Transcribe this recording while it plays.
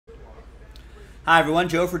Hi everyone,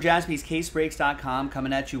 Joe for JaspysCaseBreaks.com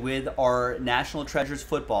coming at you with our National Treasures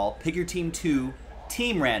Football Pick Your Team 2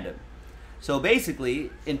 Team Random. So basically,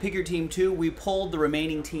 in Pick Your Team 2, we pulled the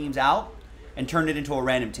remaining teams out and turned it into a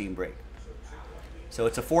random team break. So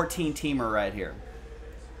it's a 14-teamer right here.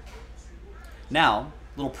 Now,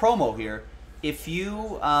 little promo here. If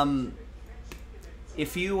you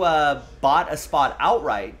bought a spot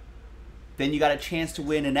outright, then you got a chance to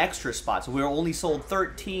win an extra spot. So we were only sold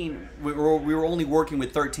 13. We were only working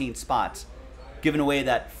with 13 spots, giving away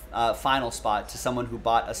that final spot to someone who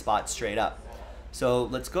bought a spot straight up. So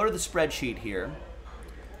let's go to the spreadsheet here,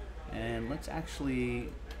 and let's actually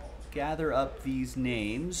gather up these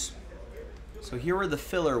names. So here are the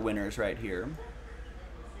filler winners right here.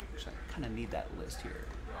 Actually, I kind of need that list here.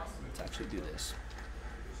 Let's actually do this.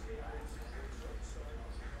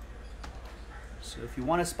 So if you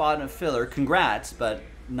want a spot in a filler, congrats, but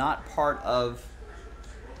not part of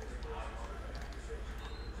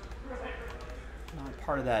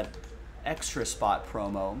that extra spot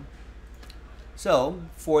promo. So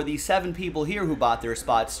for the 7 people here who bought their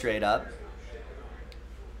spots straight up,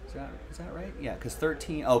 is that right? Yeah, because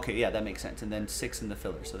 13. Okay, yeah, that makes sense. And then 6 in the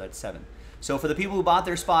filler, so that's 7. So for the people who bought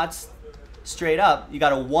their spots straight up, you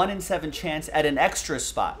got a 1 in 7 chance at an extra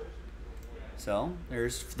spot. So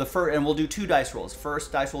there's the first, and we'll do 2 dice rolls.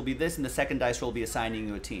 First dice roll will be this, and the second dice roll will be assigning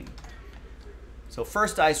you a team. So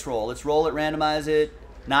first dice roll, let's roll it, randomize it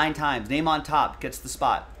 9 times. Name on top gets the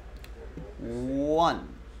spot. 1,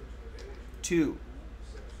 2,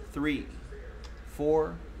 3,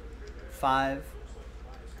 4, 5,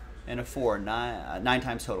 and a 4. 9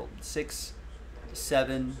 times total. 6,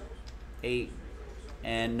 7, 8,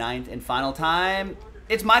 and 9. And final time,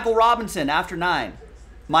 it's Michael Robinson after 9.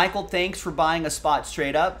 Michael, thanks for buying a spot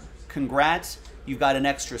straight up. Congrats, you've got an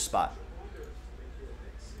extra spot.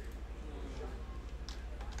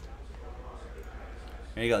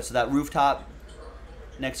 There you go. So that rooftop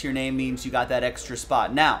next to your name means you got that extra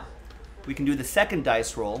spot. Now, we can do the second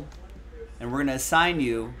dice roll, and we're going to assign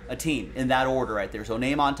you a team in that order right there. So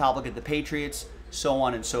name on top will get the Patriots, so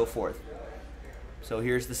on and so forth. So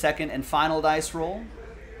here's the second and final dice roll.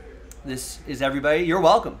 This is everybody. You're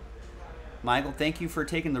welcome. Michael, thank you for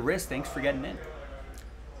taking the risk. Thanks for getting in.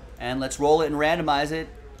 And let's roll it and randomize it.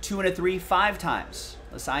 2 and a 3, 5 times.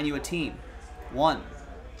 Assign you a team. 1,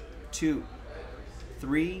 2,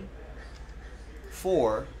 3,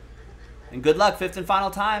 4. And good luck, 5th and final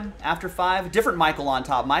time. After 5, different Michael on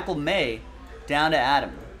top. Michael May down to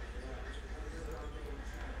Adam.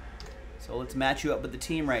 So let's match you up with the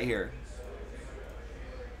team right here.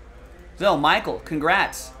 So, Michael,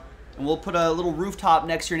 congrats. And we'll put a little rooftop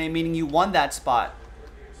next to your name, meaning you won that spot.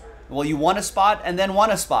 Well, you won a spot and then won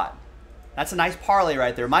a spot. That's a nice parlay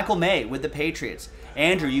right there. Michael May with the Patriots.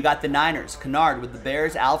 Andrew, you got the Niners. Kennard with the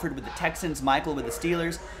Bears. Alfred with the Texans. Michael with the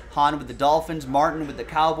Steelers. Han with the Dolphins. Martin with the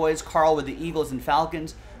Cowboys. Carl with the Eagles and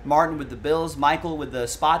Falcons. Martin with the Bills. Michael with the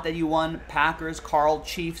spot that you won. Packers. Carl,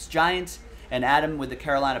 Chiefs, Giants. And Adam with the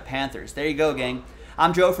Carolina Panthers. There you go, gang.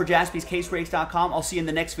 I'm Joe for JaspysCaseBreaks.com. I'll see you in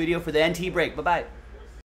the next video for the NT break. Bye-bye.